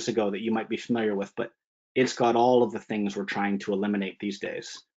 20 years ago that you might be familiar with, but it's got all of the things we're trying to eliminate these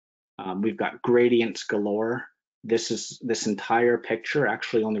days. We've got gradients galore. This entire picture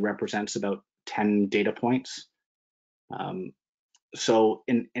actually only represents about 10 data points. So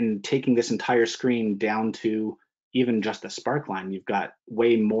in taking this entire screen down to even just a spark line, you've got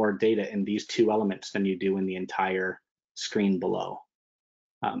way more data in these 2 elements than you do in the entire screen below.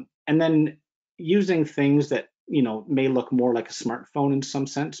 And then using things that may look more like a smartphone in some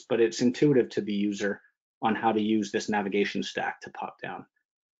sense, but it's intuitive to the user on how to use this navigation stack to pop down.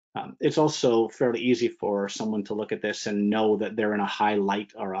 It's also fairly easy for someone to look at this and know that they're in a high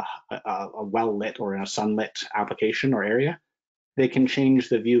light or a well lit or in a sunlit application or area. They can change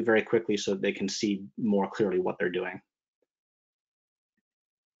the view very quickly so that they can see more clearly what they're doing.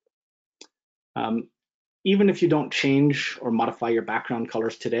 Even if you don't change or modify your background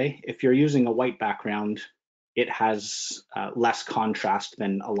colors today, if you're using a white background, it has less contrast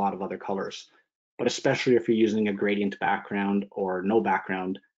than a lot of other colors. But especially if you're using a gradient background or no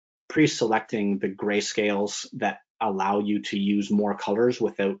background, pre-selecting the grayscales that allow you to use more colors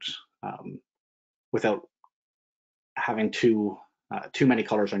without having too many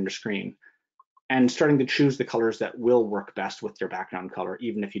colors on your screen, and starting to choose the colors that will work best with your background color,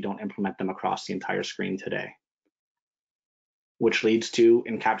 even if you don't implement them across the entire screen today, which leads to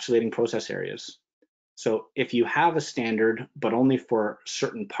encapsulating process areas. So if you have a standard, but only for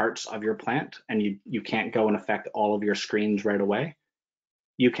certain parts of your plant, and you can't go and affect all of your screens right away,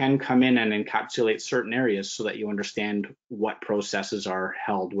 you can come in and encapsulate certain areas so that you understand what processes are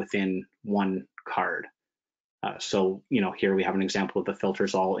held within one card. So, here we have an example of the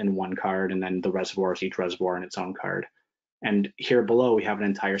filters all in one card, and then the reservoirs, each reservoir in its own card. And here below, we have an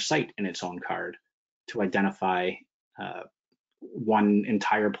entire site in its own card to identify one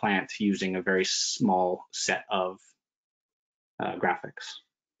entire plant using a very small set of graphics.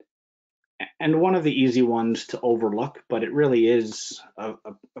 And one of the easy ones to overlook, but it really is a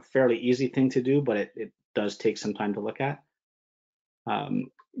fairly easy thing to do, but it does take some time to look at.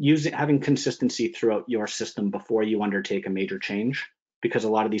 Having consistency throughout your system before you undertake a major change, because a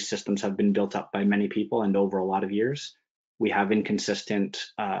lot of these systems have been built up by many people and over a lot of years. We have inconsistent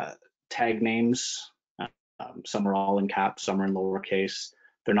tag names. Some are all in caps, some are in lowercase.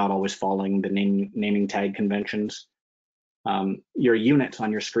 They're not always following the naming tag conventions. Your units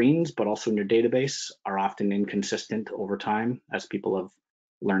on your screens, but also in your database, are often inconsistent over time as people have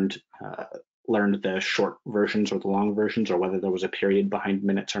learned the short versions or the long versions, or whether there was a period behind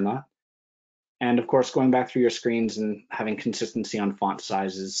minutes or not. And of course, going back through your screens and having consistency on font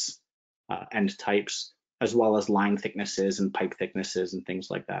sizes and types, as well as line thicknesses and pipe thicknesses and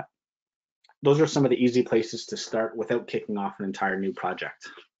things like that. Those are some of the easy places to start without kicking off an entire new project.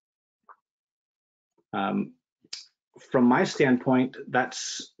 From my standpoint,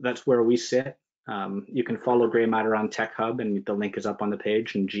 that's where we sit. You can follow GrayMatter on Tech Hub, and the link is up on the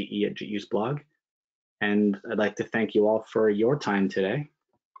page, and GE at GE's blog. And I'd like to thank you all for your time today,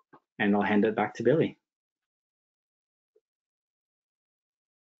 and I'll hand it back to Billy.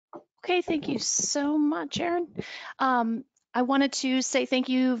 Okay, thank you so much, Aaron. I wanted to say thank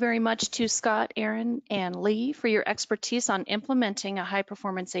you very much to Scott, Aaron, and Lee for your expertise on implementing a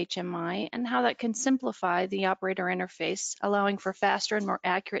high-performance HMI and how that can simplify the operator interface, allowing for faster and more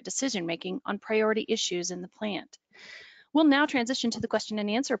accurate decision-making on priority issues in the plant. We'll now transition to the question and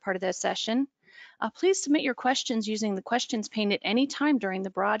answer part of this session. Please submit your questions using the questions pane at any time during the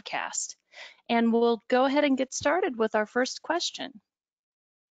broadcast. And we'll go ahead and get started with our first question.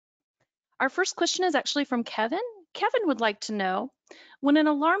 Our first question is actually from Kevin. Kevin would like to know, when an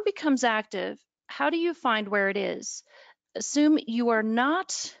alarm becomes active, how do you find where it is? Assume you are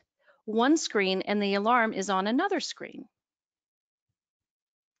not one screen and the alarm is on another screen.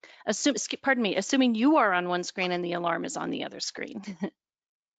 Assuming you are on one screen and the alarm is on the other screen. Do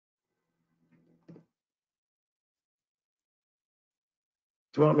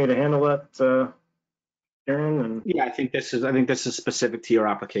you want me to handle that, Aaron? Yeah, I think this is specific to your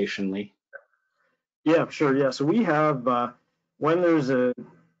application, Lee. Yeah, sure. Yeah, so we have when there's an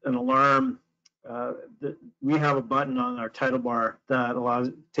alarm, we have a button on our title bar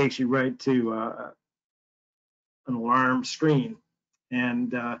that takes you right to an alarm screen,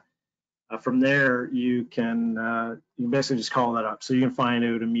 and from there you can basically just call that up, so you can find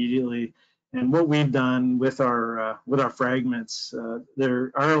out immediately. And what we've done with our fragments,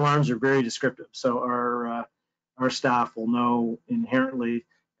 our alarms are very descriptive, so our staff will know inherently.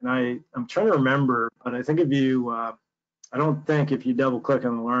 And I'm trying to remember, but I think I don't think if you double click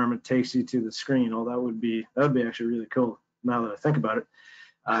on the alarm, it takes you to the screen. Oh, that would be actually really cool now that I think about it.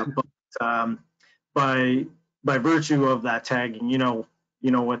 But by virtue of that tagging, you know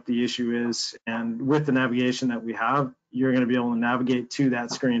what the issue is, and with the navigation that we have, you're going to be able to navigate to that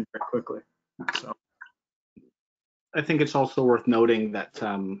screen very quickly. So I think it's also worth noting that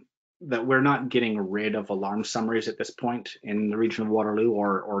that we're not getting rid of alarm summaries at this point in the Region of Waterloo,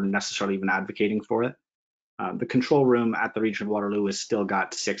 or necessarily even advocating for it. The control room at the Region of Waterloo has still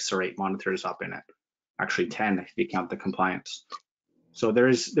got 6 or 8 monitors up in it, actually 10 if you count the compliance. So there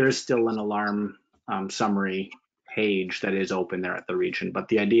is still an alarm summary page that is open there at the region, but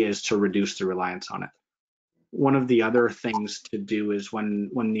the idea is to reduce the reliance on it. One of the other things to do is when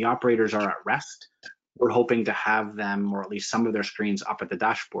the operators are at rest, we're hoping to have them, or at least some of their screens, up at the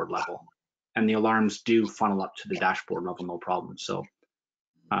dashboard level. And the alarms do funnel up to the dashboard level, no problem. So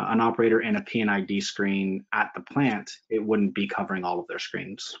an operator in a P&ID screen at the plant, it wouldn't be covering all of their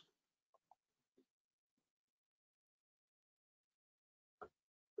screens.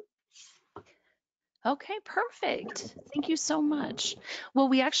 Okay, perfect. Thank you so much. Well,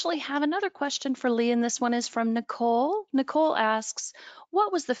 we actually have another question for Lee, and this one is from Nicole. Nicole asks,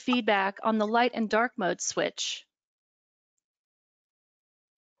 what was the feedback on the light and dark mode switch?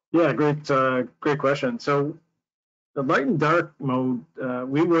 Yeah, great question. So the light and dark mode,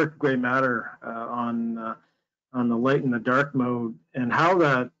 we worked GrayMatter on the light and the dark mode, and how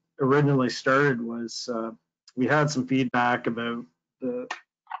that originally started was we had some feedback about the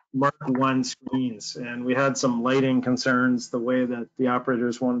Mark I screens, and we had some lighting concerns, the way that the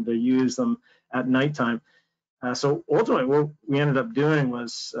operators wanted to use them at nighttime. So ultimately, what we ended up doing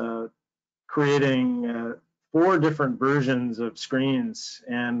was creating 4 different versions of screens,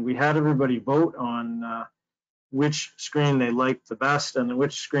 and we had everybody vote on which screen they liked the best and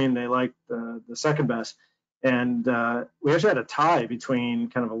which screen they liked the second best. And we actually had a tie between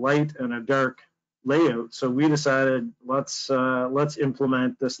kind of a light and a dark layout. So we decided let's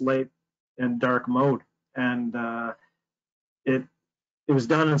implement this light and dark mode, and it was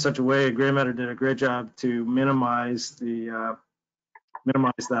done in such a way. GrayMatter did a great job to minimize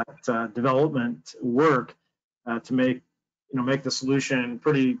that development work to make the solution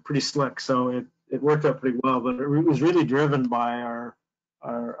pretty slick. So it worked out pretty well, but it was really driven by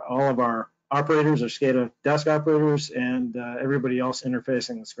all of our operators, our SCADA desk operators, and everybody else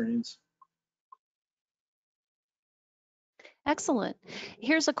interfacing the screens. Excellent.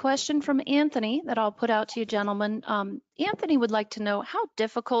 Here's a question from Anthony that I'll put out to you, gentlemen. Anthony would like to know, how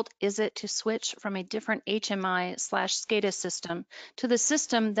difficult is it to switch from a different HMI/SCADA system to the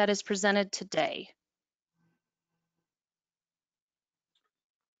system that is presented today?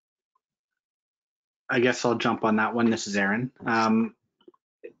 I guess I'll jump on that one. This is Aaron.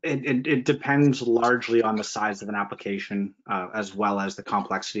 It depends largely on the size of an application as well as the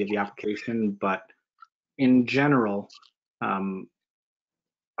complexity of the application. But in general,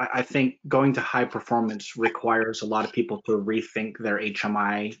 I think going to high performance requires a lot of people to rethink their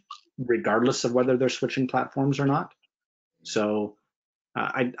HMI, regardless of whether they're switching platforms or not. So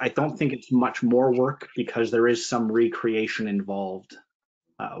I don't think it's much more work because there is some recreation involved,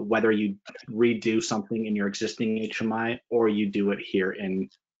 whether you redo something in your existing HMI or you do it here in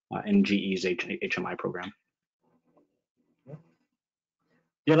GE's HMI program.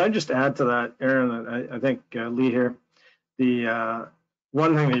 Yeah, and I'd just add to that, Aaron, that I think Lee here, the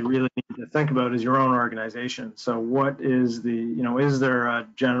one thing that you really need to think about is your own organization. So what is is there a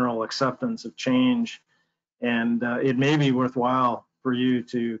general acceptance of change? And it may be worthwhile for you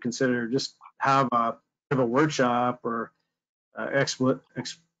to consider just have a workshop or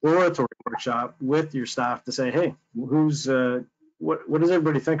exploratory workshop with your staff to say, hey, what does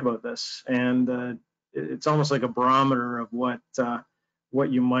everybody think about this? And it's almost like a barometer of what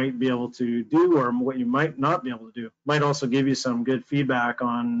you might be able to do or what you might not be able to do. Might also give you some good feedback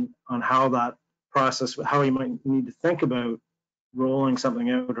on how that process, how you might need to think about rolling something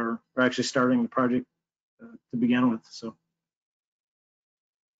out or actually starting the project to begin with. So.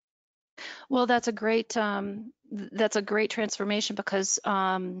 Well, that's a great transformation, because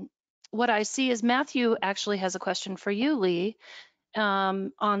what I see is Matthew actually has a question for you, Lee,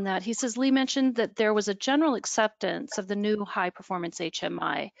 on that. He says, Lee mentioned that there was a general acceptance of the new high performance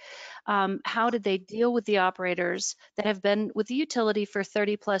HMI. How did they deal with the operators that have been with the utility for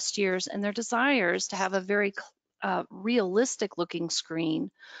 30 plus years and their desires to have a very realistic looking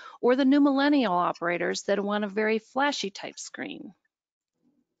screen, or the new millennial operators that want a very flashy type screen?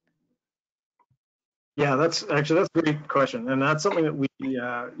 Yeah, that's a great question, and that's something that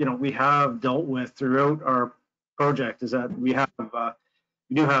we have dealt with throughout our project. Is that we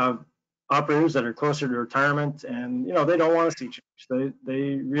do have operators that are closer to retirement, and they don't want to see change.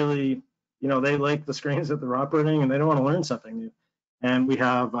 They really they like the screens that they're operating, and they don't want to learn something new. And we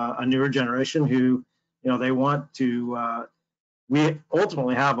have a newer generation who they want to. We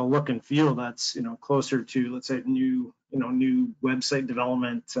ultimately have a look and feel that's closer to, let's say, new website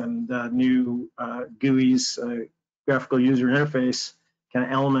development and new GUIs, graphical user interface kind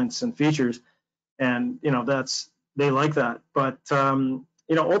of elements and features, and they like that. But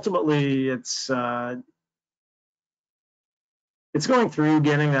ultimately it's going through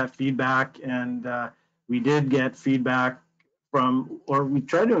getting that feedback, and we did get feedback from, or we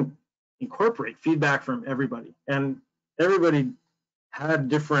tried to incorporate feedback from everybody, and everybody had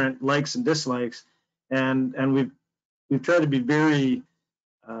different likes and dislikes, and we've tried to be very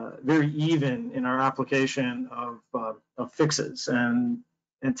even in our application of fixes, and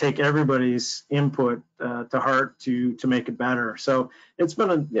take everybody's input to heart to make it better. So it's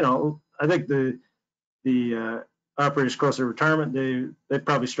been I think the operators close to retirement, they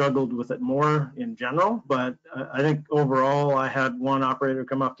probably struggled with it more in general, but I think overall I had one operator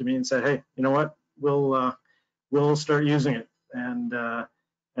come up to me and say, hey, you know what, we'll start using it, and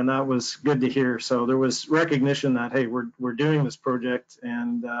that was good to hear. So there was recognition that, hey, we're doing this project,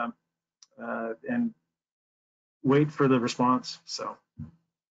 and wait for the response. So.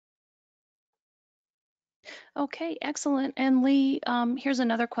 Okay, excellent. And Lee, here's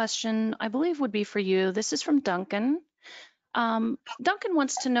another question I believe would be for you. This is from Duncan. Duncan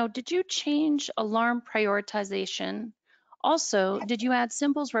wants to know, did you change alarm prioritization? Also, did you add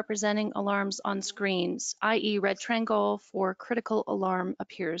symbols representing alarms on screens, i.e. red triangle for critical alarm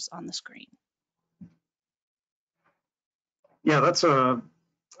appears on the screen? Yeah, that's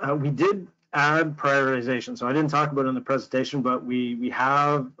we did add prioritization. So I didn't talk about it in the presentation, but we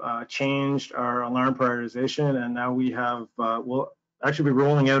have changed our alarm prioritization, and now we have, we'll actually be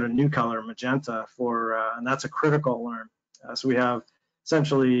rolling out a new color, magenta, for, and that's a critical alarm. So we have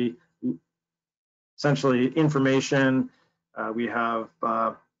essentially information. We have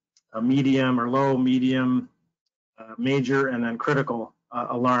a medium or low, medium, major, and then critical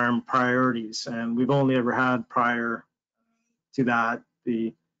alarm priorities. And we've only ever had prior to that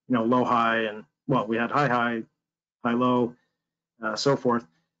the low, high, and well, we had high, high, high, low, so forth.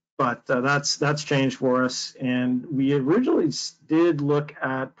 But that's changed for us. And we originally did look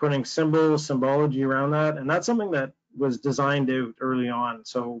at putting symbology around that, and that's something that was designed out early on.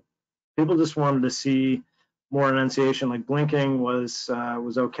 So people just wanted to see more enunciation, like blinking was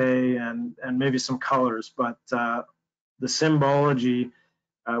okay, and maybe some colors. But the symbology,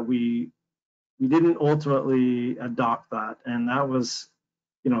 we didn't ultimately adopt that, and that was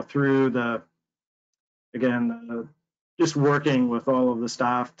through the, again, just working with all of the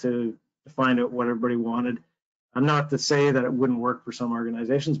staff to find out what everybody wanted. Not to say that it wouldn't work for some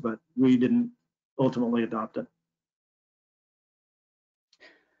organizations, but we didn't ultimately adopt it.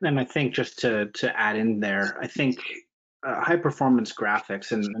 And I think just to add in there, I think high performance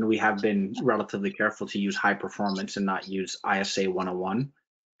graphics, and we have been relatively careful to use high performance and not use ISA 101,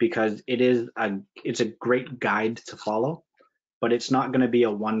 because it's a great guide to follow, but it's not going to be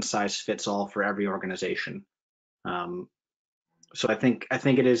a one size fits all for every organization. So I think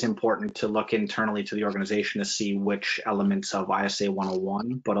it is important to look internally to the organization to see which elements of ISA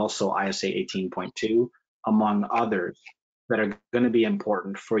 101, but also ISA 18.2, among others, that are going to be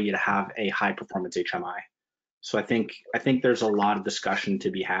important for you to have a high performance HMI. So I think there's a lot of discussion to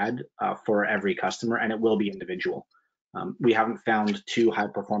be had for every customer, and it will be individual. We haven't found two high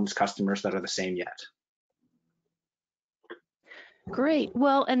performance customers that are the same yet. Great.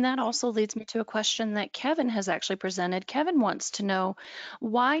 Well, and that also leads me to a question that Kevin has actually presented. Kevin wants to know,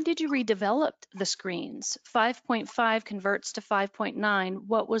 why did you redevelop the screens? 5.5 converts to 5.9.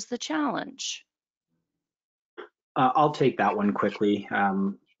 What was the challenge? I'll take that one quickly.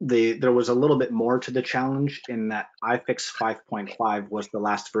 There was a little bit more to the challenge in that iFix 5.5 was the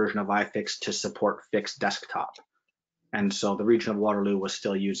last version of iFix to support fixed desktop. And so the Region of Waterloo was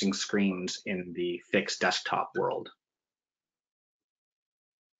still using screens in the fixed desktop world.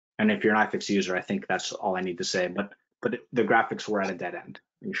 And if you're an iFix user, I think that's all I need to say. But the graphics were at a dead end,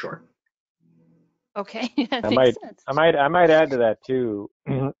 in short. Okay, I might add to that too,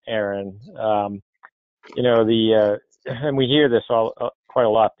 Aaron. And we hear this quite a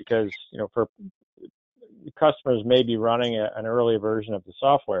lot, because for customers may be running an earlier version of the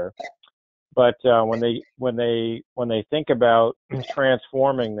software, but when they think about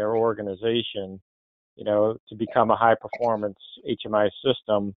transforming their organization, to become a high performance HMI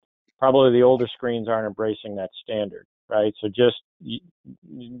system, probably the older screens aren't embracing that standard, right? So just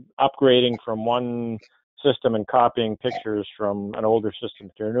upgrading from one system and copying pictures from an older system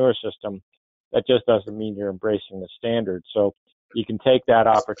to a newer system, that just doesn't mean you're embracing the standard. So you can take that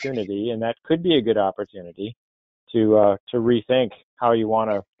opportunity, and that could be a good opportunity to rethink how you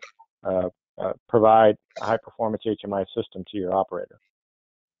want to provide a high performance HMI system to your operator.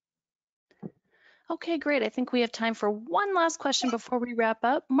 Okay, great. I think we have time for one last question before we wrap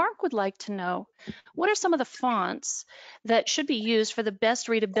up. Mark would like to know, what are some of the fonts that should be used for the best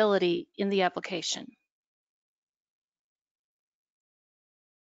readability in the application?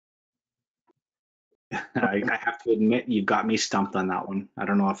 I have to admit, you got me stumped on that one. I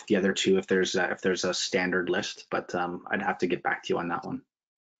don't know if the other two, if there's a standard list, but I'd have to get back to you on that one.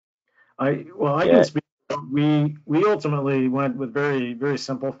 I Yeah, can speak. We ultimately went with very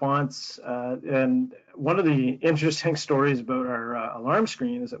simple fonts, and one of the interesting stories about our alarm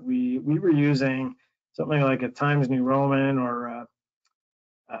screen is that we were using something like a Times New Roman, or uh,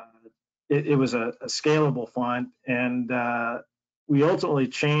 it was a scalable font, and we ultimately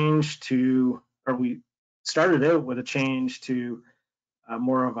changed to, or we started out with a change to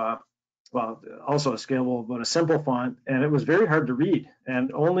more of a, well, also a scalable, but a simple font, and it was very hard to read.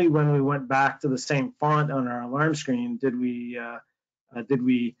 And only when we went back to the same font on our alarm screen did we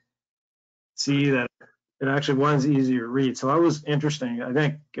see that it actually was easier to read. So that was interesting. I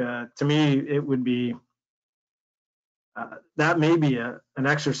think to me it would be that may be an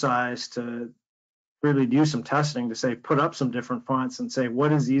exercise to really do some testing, to say put up some different fonts and say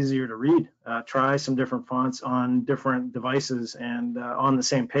what is easier to read. Try some different fonts on different devices and on the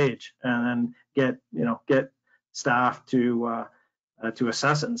same page, and then get staff to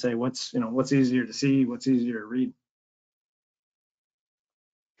assess it and say what's easier to see, what's easier to read.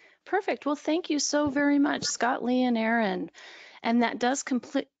 Perfect. Well, thank you so very much, Scott, Lee, and Aaron. And that does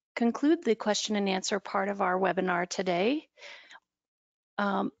conclude the question and answer part of our webinar today.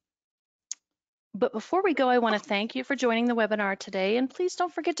 But before we go, I want to thank you for joining the webinar today, and please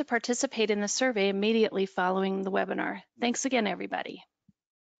don't forget to participate in the survey immediately following the webinar. Thanks again, everybody.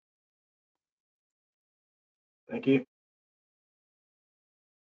 Thank you.